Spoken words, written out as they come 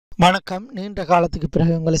வணக்கம். நீண்ட காலத்துக்கு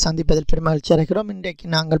பிறகு உங்களை சந்திப்பதில் பெருமகிழ்ச்சி அடைகிறோம். இன்றைக்கு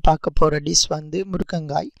நாங்கள் பார்க்க போகிற டிஷ்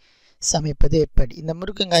முருக்கங்காய் சமைப்பது எப்படி. இந்த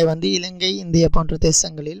முருக்கங்காய் இலங்கை, இந்தியா போன்ற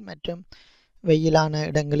தேசங்களில் மற்றும் வெயிலான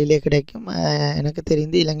இடங்களிலே கிடைக்கும். எனக்கு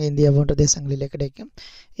தெரிந்து இலங்கை, இந்தியா போன்ற தேசங்களிலே கிடைக்கும்.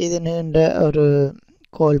 இது நீண்ட ஒரு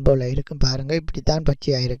கோல் போல் இருக்கும். பாருங்கள், இப்படித்தான்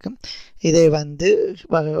பச்சையாக இருக்கும். இதை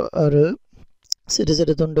ஒரு சிறு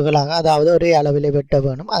சிறு துண்டுகளாக, அதாவது ஒரே அளவில் வெட்ட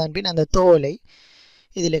வேணும். அதன் பின் அந்த தோலை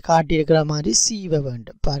இதில் காட்டியிருக்கிற மாதிரி சீவ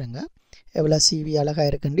வேண்டும். பாருங்கள் எவ்வளோ சீவி அழகாக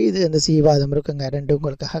இருக்குண்டு. இது இந்த சீவாத முருக்கங்காய் ரெண்டு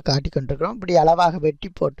உங்களுக்காக காட்டி கொண்டிருக்கிறோம். இப்படி அளவாக வெட்டி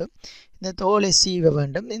போட்டு இந்த தோலை சீவ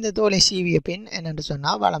வேண்டும். இந்த தோலை சீவிய பின் என்னென்று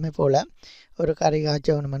சொன்னால், வளமை போல் ஒரு கறி காய்ச்ச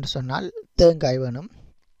வேணும் என்று சொன்னால் தேங்காய் வேணும்.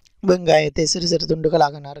 வெங்காயத்தை சிறு சிறு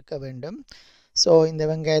துண்டுகளாக நறுக்க வேண்டும். ஸோ இந்த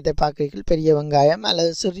வெங்காயத்தை பார்க்கிறீர்கள், பெரிய வெங்காயம்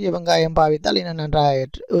அல்லது சிறிய வெங்காயம் பாவித்தால் இன்னும்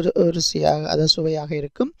நன்றாக ருசியாக, அதாவது சுவையாக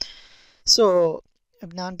இருக்கும். ஸோ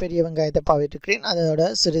நான் பெரிய வெங்காயத்தை பாவிட்டிருக்கிறேன். அதோட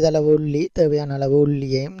சிறிதளவு உள்ளி, தேவையான அளவு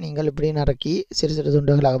உள்ளியையும் நீங்கள் இப்படி நறுக்கி சிறு சிறு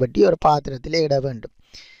துண்டுகளாக வெட்டி ஒரு பாத்திரத்தில் இட வேண்டும்.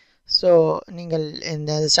 ஸோ நீங்கள்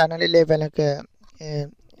இந்த சேனலில் எனக்கு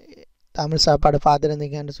தமிழ் சாப்பாடு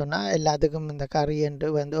பார்த்துருந்தீங்கன்னு சொன்னால் எல்லாத்துக்கும் இந்த கறி என்று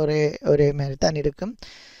ஒரே மாதிரி தான் இருக்கும்.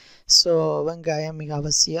 ஸோ வெங்காயம் மிக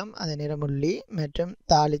அவசியம். அது நிறமுள்ளி மற்றும்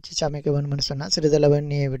தாளித்து சமைக்க வேண்டும்னு சொன்னால் சிறிதளவு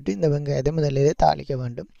எண்ணெயை விட்டு இந்த வெங்காயத்தை முதலிலே தாளிக்க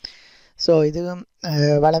வேண்டும். ஸோ இதுவும்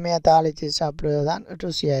வளமையாக தாளித்து சாப்பிடுவது தான்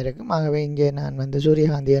ருசியாக இருக்கும். ஆகவே இங்கே நான்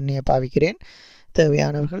சூரியகாந்தி எண்ணெயை பாவிக்கிறேன்.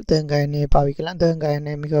 தேவையானவர்கள் தேங்காய் எண்ணெயை பாவிக்கலாம். தேங்காய்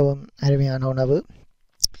எண்ணெய் மிகவும் அருமையான உணவு.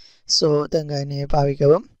 ஸோ தேங்காய் எண்ணெயை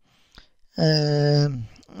பாவிக்கவும்.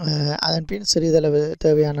 அதன் பின் சிறிதளவு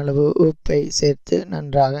தேவையான அளவு உப்பை சேர்த்து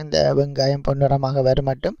நன்றாக இந்த வெங்காயம் பொன்னிறமாக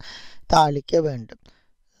வரும் மட்டும் தாளிக்க வேண்டும்.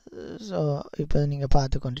 ஸோ இப்போ நீங்கள்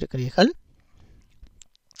பார்த்து கொண்டிருக்கிறீர்கள்.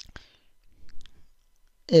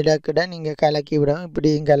 இடக்கிட நீங்கள் கலக்கி விடவும்.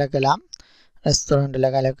 இப்படியும் கலக்கலாம், ரெஸ்டாரண்ட்டில்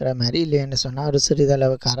கலக்கிற மாதிரி. இல்லைன்னு சொன்னால் ஒரு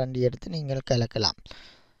சிறிதளவு கரண்டி எடுத்து நீங்கள் கலக்கலாம்.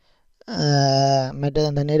 மற்றது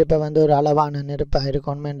அந்த நெருப்பை ஒரு அளவான நெருப்பாக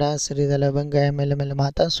இருக்கணும். என்றால் சிறிதளவு வெங்காயம் மெல்ல மெல்ல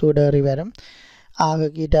மாற்றா சூடேறி வரும். ஆக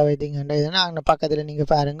கீட்டாக வைத்தீங்கன்னா இதுனா அங்கே பக்கத்தில் நீங்கள்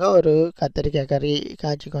பாருங்கள், ஒரு கத்திரிக்காய் கறி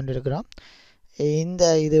காய்ச்சி கொண்டிருக்கிறோம்.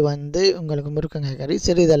 இந்த இது உங்களுக்கு முருக்கங்காய் கறி.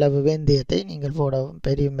 சிறிதளவு வெந்தயத்தை நீங்கள் போடவும்.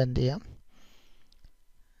 பெரிய வெந்தயம்,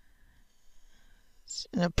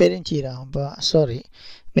 பெருஞ்சீரகம்,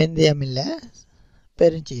 வெந்தயம் இல்லை,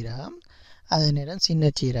 பெருஞ்சீரகம், அதே நேரம் சின்ன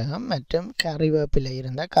சீரகம் மற்றும் கறிவேப்பிலை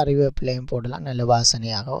இருந்தால் கறிவேப்பிலையும் போடலாம், நல்ல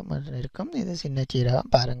வாசனையாகவும் இருக்கும். இது சின்ன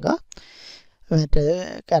சீரகம் பாருங்கள். மற்றது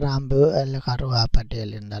கிராம்பு அல்ல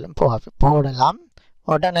கருவாப்பட்டையில் இருந்தாலும் போடலாம்.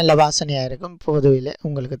 போட்டால் நல்ல வாசனையாக இருக்கும். பொதுவில்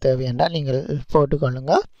உங்களுக்கு தேவையென்றால் நீங்கள்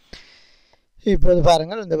போட்டுக்கொள்ளுங்க. இப்போது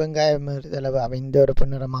பாருங்கள், இந்த வெங்காயம் இதளவு இந்த ஒரு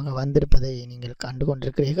பொன்னிறமாக வந்திருப்பதை நீங்கள் கண்டு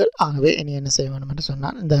கொண்டிருக்கிறீர்கள். ஆகவே இனி என்ன செய்ய வேண்டும் என்று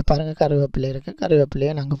சொன்னால், இந்த பாருங்கள் கருவேப்பிலை இருக்குது.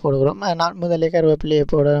 கருவேப்பிலையை நாங்கள் போடுகிறோம். நான் முதலே கருவேப்பிலையை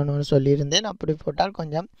போடணும்னு சொல்லியிருந்தேன். அப்படி போட்டால்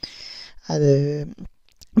கொஞ்சம் அது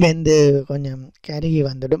வெந்து கொஞ்சம் கருகி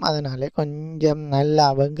வந்துடும். அதனாலே கொஞ்சம் நல்லா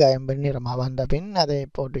வெங்காயம் பொன்னிறமாக வந்த பின் அதை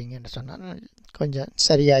போட்டுவீங்கன்னு சொன்னால் கொஞ்சம்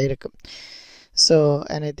சரியாக இருக்கும். ஸோ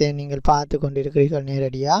அனைத்தையும் நீங்கள் பார்த்து கொண்டிருக்கிறீர்கள்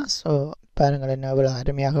நேரடியாக. ஸோ பாருங்கள் என்ன எவ்வளோ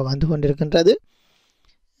அருமையாக வந்து கொண்டிருக்கின்றது.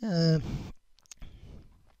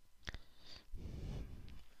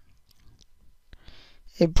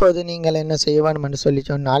 இப்போது நீங்கள் என்ன செய்ய வேண்டும் என்று சொல்லி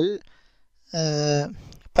சொன்னால்,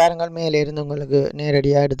 பாருங்கள் மேலே இருந்து உங்களுக்கு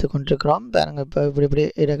நேரடியாக எடுத்து கொண்டிருக்கிறோம். பாருங்கள் இப்போ இப்படி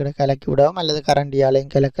இடக்கிட கலக்கி விடவும் அல்லது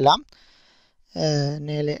கரண்டியாலையும் கலக்கலாம்.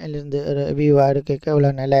 நேரிலிருந்து ஒரு வியூவாக எடுக்க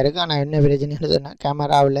இவ்வளோ நல்லா இருக்குது. ஆனால் என்ன பிரச்சனைன்னு சொன்னால்,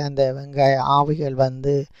 கேமராவில் அந்த வெங்காய ஆவிகள்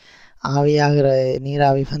ஆவியாகிற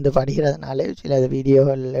நீராவி படுகிறதுனால சில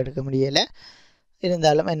வீடியோகள் எடுக்க முடியலை.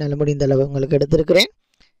 இருந்தாலும் என்னால் முடிந்த அளவு உங்களுக்கு எடுத்திருக்கிறேன்.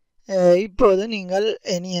 இப்போது நீங்கள்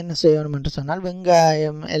இனி என்ன செய்யணும் என்று சொன்னால்,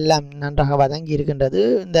 வெங்காயம் எல்லாம் நன்றாக வதங்கி இருக்கின்றது.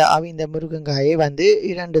 இந்த முருங்கங்காயை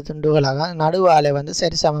 2 துண்டுகளாக நடுவாலை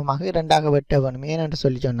சரிசமமாக 2ஆக வெட்ட வேணும். ஏனென்று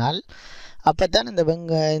சொல்லி சொன்னால், அப்போ தான்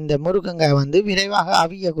இந்த முருங்கங்காய் விரைவாக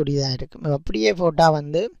அவியக்கூடியதாக இருக்கும். அப்படியே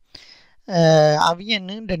போட்டால் அவிய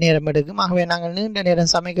நீண்ட நேரம் எடுக்கும். ஆகவே நாங்கள் நீண்ட நேரம்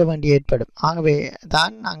சமைக்க வேண்டி ஏற்படும். ஆகவே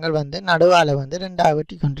தான் நாங்கள் நடுவால் 2ஆக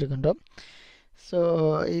வெட்டி கொண்டிருக்கின்றோம். ஸோ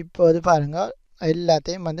இப்போது பாருங்கள்,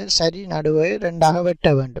 எல்லாத்தையும் சரி நடுவை 2ஆக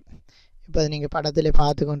வெட்ட வேண்டும். இப்போ நீங்கள் படத்தில்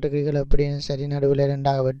பார்த்து கொண்டிருக்கிறீர்கள். அப்படின்னு சரி நடுவில்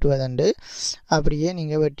 2ஆக வெட்டுவதுண்டு. அப்படியே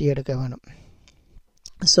நீங்கள் வெட்டி எடுக்க வேணும்.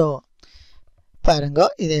 ஸோ பாருங்க,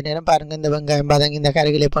 இதே நேரம் பாருங்கள், இந்த வெங்காயம் பதங்கி இந்த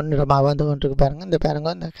கரைகளை பொன்னிறமாக கொண்டிருக்கு. பாருங்கள், இந்த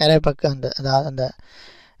பாருங்கள், இந்த கரை பக்கம் அதாவது அந்த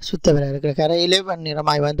சுத்த விலை இருக்கிற கரையிலே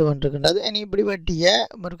பொன்னிறமாய் கொண்டிருக்கின்றது. இனி இப்படி வெட்டிய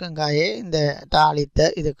முருங்கங்காயை இந்த தாளித்த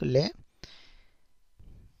இதுக்குள்ளே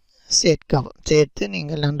சேர்த்து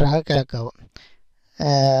நீங்கள் நன்றாக கலக்கவும்.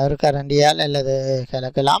 ஒரு கரண்டியால் அல்லது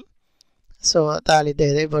கலக்கலாம். ஸோ தாளித்த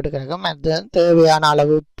இதை போட்டு கலக்கும். மற்ற தேவையான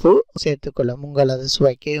அளவு உப்பு சேர்த்துக்கொள்ளும். உங்களது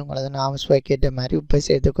சுவைக்கு, உங்களது நாம சுவைக்கேற்ற மாதிரி உப்பை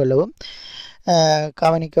சேர்த்துக்கொள்ளவும்.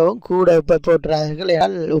 கவனிக்கவும். கூட உப்பை போட்டுறார்கள்,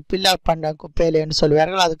 ஏனால் உப்பில்லா பண்ட குப்பையில் என்று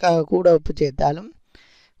சொல்வார்கள். அதுக்காக கூட உப்பு சேர்த்தாலும்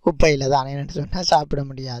குப்பையில் தான் என்று சொன்னால் சாப்பிட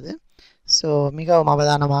முடியாது. ஸோ மிகவும்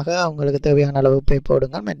அவதானமாக உங்களுக்கு தேவையான அளவு உப்பை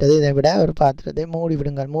போடுங்கள். மற்றது இதை விட ஒரு பாத்திரத்தை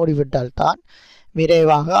மூடிவிடுங்கள். மூடிவிட்டால் தான்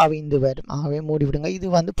விரைவாக அவிந்து வரும். ஆகவே மூடிவிடுங்க. இது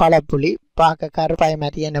வந்து பழப்புளி, பார்க்க கருப்பாய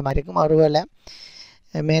மாதிரி என்ற மாதிரி இருக்கும். ஒருவேளை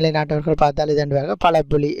மேலை நாட்டவர்கள் பார்த்தால் இதன்றாக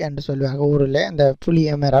பழப்புளி என்று சொல்லுவாங்க. ஊரில் அந்த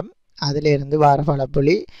புளிய மரம் அதிலிருந்து வார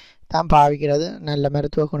பழப்புளி தான் பாவிக்கிறது. நல்ல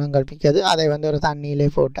மருத்துவ குணங்கள் மிக்கது. அதை வந்து ஒரு தண்ணியிலே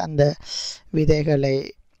போட்டு அந்த விதைகளை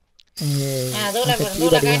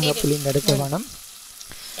வடிவாக புளிந்தெடுக்க வேணும்.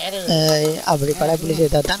 அப்படி பழப்புளி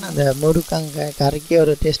சேர்த்தா தான் அந்த முருக்கங்காய் கறிக்கு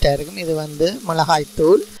ஒரு டேஸ்ட்டாக இருக்கும். இது வந்து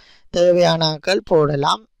மிளகாய்த்தூள் தேவையானாக்கள்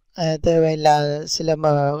போடலாம். தேவையில்லாத சில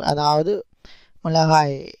அதாவது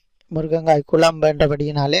மிளகாய் முருங்கங்காய்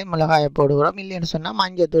குழம்புன்றபடியினாலே மிளகாயை போடுகிறோம். இல்லைன்னு சொன்னால்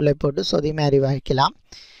மஞ்சத்தூளை போட்டு சொதி மாரி வைக்கலாம்.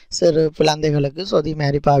 சிறு குழந்தைகளுக்கு சொதி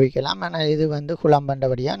மாரி பாவிக்கலாம். ஆனால் இது வந்து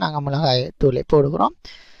குழம்புன்றபடியாக நாங்கள் மிளகாய் தூளை போடுகிறோம்.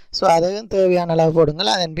 ஸோ அதையும் தேவையான அளவு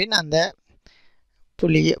போடுங்கள். அதன் பின் அந்த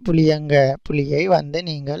புளியை வந்து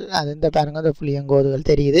நீங்கள் அது இந்த பாருங்க, அந்த புளியங்கோதுகள்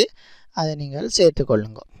தெரியுது, அதை நீங்கள் சேர்த்து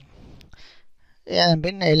கொள்ளுங்க. அதன்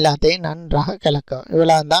பின் எல்லாத்தையும் நன்றாக கிளக்க.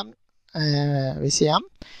 இவ்வளோதான் விஷயம்.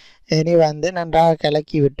 இனி வந்து நன்றாக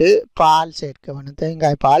கிளக்கி விட்டு பால் சேர்க்க வேணும்,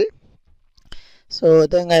 தேங்காய் பால். ஸோ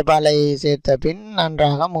தேங்காய் பாலை சேர்த்த பின்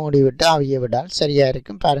நன்றாக மூடிவிட்டு அவிய விடால் சரியாக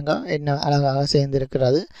இருக்கும். பாருங்கள் என்ன அழகாக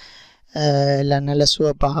சேர்ந்துருக்கிறது. எல்லாம் நல்ல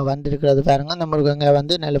சிவப்பாக வந்திருக்கிறது. பாருங்கள் அந்த முருங்கங்காய்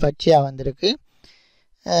வந்து நல்ல பச்சையாக வந்திருக்கு.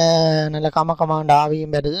 நல்ல கமக்கமாண்ட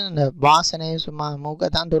ஆவியும் வருது. இந்த வாசனையும் சும்மா மூக்கை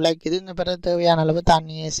தான் துளைக்குது. இந்த பிறகு தேவையான அளவு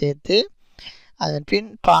தண்ணியை சேர்த்து அதன்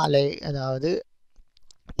பின் பாலை, அதாவது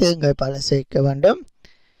தேங்காய் பாலை சேர்க்க வேண்டும்.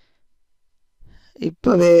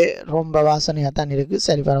 இப்போவே ரொம்ப வாசனையாக தான் இருக்குது.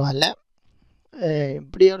 சரி, பரவாயில்ல.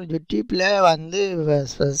 இப்படி ஒரு யூடியூப்பில் வந்து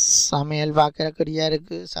சமையல் பார்க்கக்கூடியா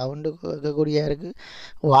இருக்குது, சவுண்டு கேட்கக்கூடியா இருக்குது,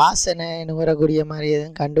 வாசனை நுகரக்கூடிய மாதிரி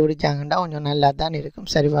எதுவும் கண்டுபிடிச்சாங்கன்னா கொஞ்சம் நல்லா தான் இருக்கும்.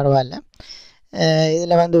 சரி, பரவாயில்ல.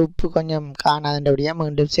 இதில் வந்து உப்பு கொஞ்சம் காணாதபடியாக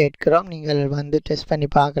மீண்டும் சேர்க்கிறோம். நீங்கள் வந்து டெஸ்ட் பண்ணி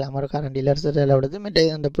பார்க்கலாம். ஒரு கரண்டியில் விடுது. மற்ற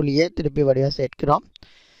அந்த புளியை திருப்பி வடிவாக சேர்க்கிறோம்.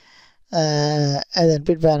 அதன்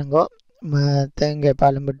பின் பாருங்கோ, தேங்காய்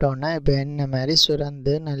பாலும் விட்டோன்னா இப்போ என்ன மாதிரி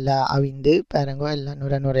சுரந்து நல்லா அவிந்து பாருங்கோ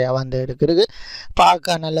எல்லாம் நுரையாக வந்து இருக்குது.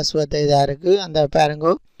 பார்க்க நல்ல சுவத்தை இதாக இருக்குது. அந்த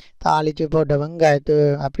பாருங்கோ தாளித்து போட்ட வெங்காயத்து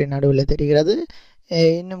அப்படி நடுவில் தெரிகிறது.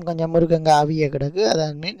 இன்னும் கொஞ்சம் முருங்கங்காய் அவிய கிடக்கு.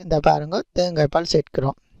 அதன் மீன் இந்த பாருங்கோ தேங்காய் பால்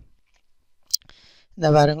சேர்க்கிறோம். இந்த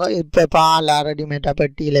பாருங்க இப்போ பால் ரெடிமேடாக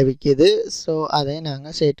பெட்டியில் விற்கிது. ஸோ அதை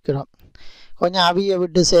நாங்கள் சேர்க்கிறோம். கொஞ்சம் அவிய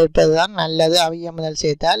விட்டு சேர்ப்பது தான் நல்லது. அவிய முதல்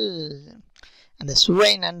சேர்த்தால் அந்த சுவை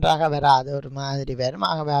நன்றாக வராது, ஒரு மாதிரி வரும்.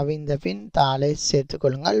 ஆகவே அவிந்த பின் தாளை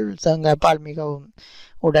சேர்த்துக்கொள்ளுங்கள். தேங்காய் பால் மிகவும்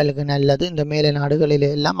உடலுக்கு நல்லது. இந்த மேலை நாடுகளில்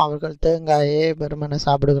எல்லாம் அவர்கள் தேங்காயே பெருமனை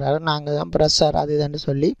சாப்பிடுகிறார்கள். நாங்கள் தான் ப்ரெஷர் அது இதுன்னு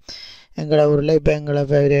சொல்லி எங்களோட ஊரில் இப்போ எங்களை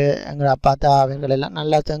அப்பா அவர்கள் எல்லாம்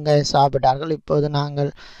நல்லா தேங்காயை சாப்பிட்டார்கள். இப்போது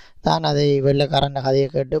நாங்கள் தான் அதை வெள்ளைக்காரண்ட கதையை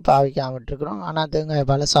கேட்டு பாவிக்காமல் விட்டுருக்குறோம். ஆனால் தேங்காய்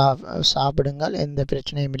பால் சாப்பிடுங்கள், எந்த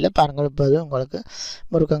பிரச்சனையும் இல்லை. பாருங்கள் இப்போது உங்களுக்கு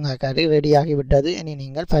முருங்கங்காய் கறி ரெடியாகி விட்டது. இனி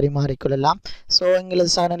நீங்கள் பரிமாறிக்கொள்ளலாம். ஸோ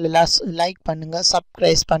எங்களது சேனலில் லைக் பண்ணுங்கள்,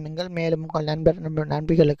 சப்ஸ்கிரைப் பண்ணுங்கள், மேலும் உங்கள்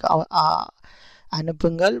நண்பிகளுக்கு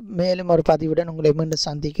அனுப்புங்கள். மேலும் ஒரு பதிவுடன் உங்களை மீண்டும்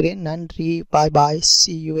சந்திக்கிறேன். நன்றி. பாய் பாய்.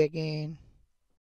 See you again.